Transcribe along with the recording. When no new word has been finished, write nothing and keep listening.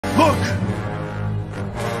Look!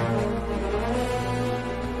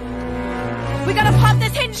 We gotta pop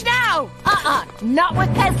this hinge now! Not with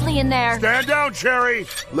Pezlie in there. Stand down, Cherie!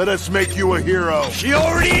 Let us make you a hero. She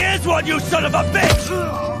already is one, you son of a bitch!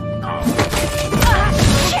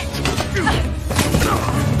 Shit!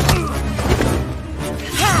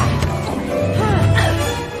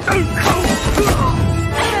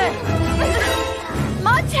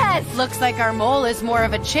 Montez! Looks like our mole is more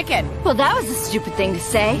of a chicken. Well, that was a stupid thing to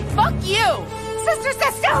say. Fuck you! Sister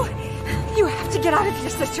Sesto! You have to get out of here,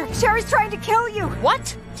 sister. Cherie's trying to kill you.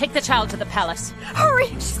 What? Take the child to the palace. Hurry!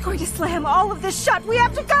 She's going to slam all of this shut. We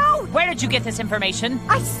have to go! Where did you get this information?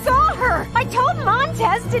 I saw her! I told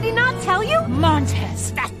Montez, did he not tell you?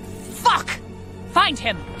 Montez! That fuck! Find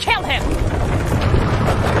him! Kill him!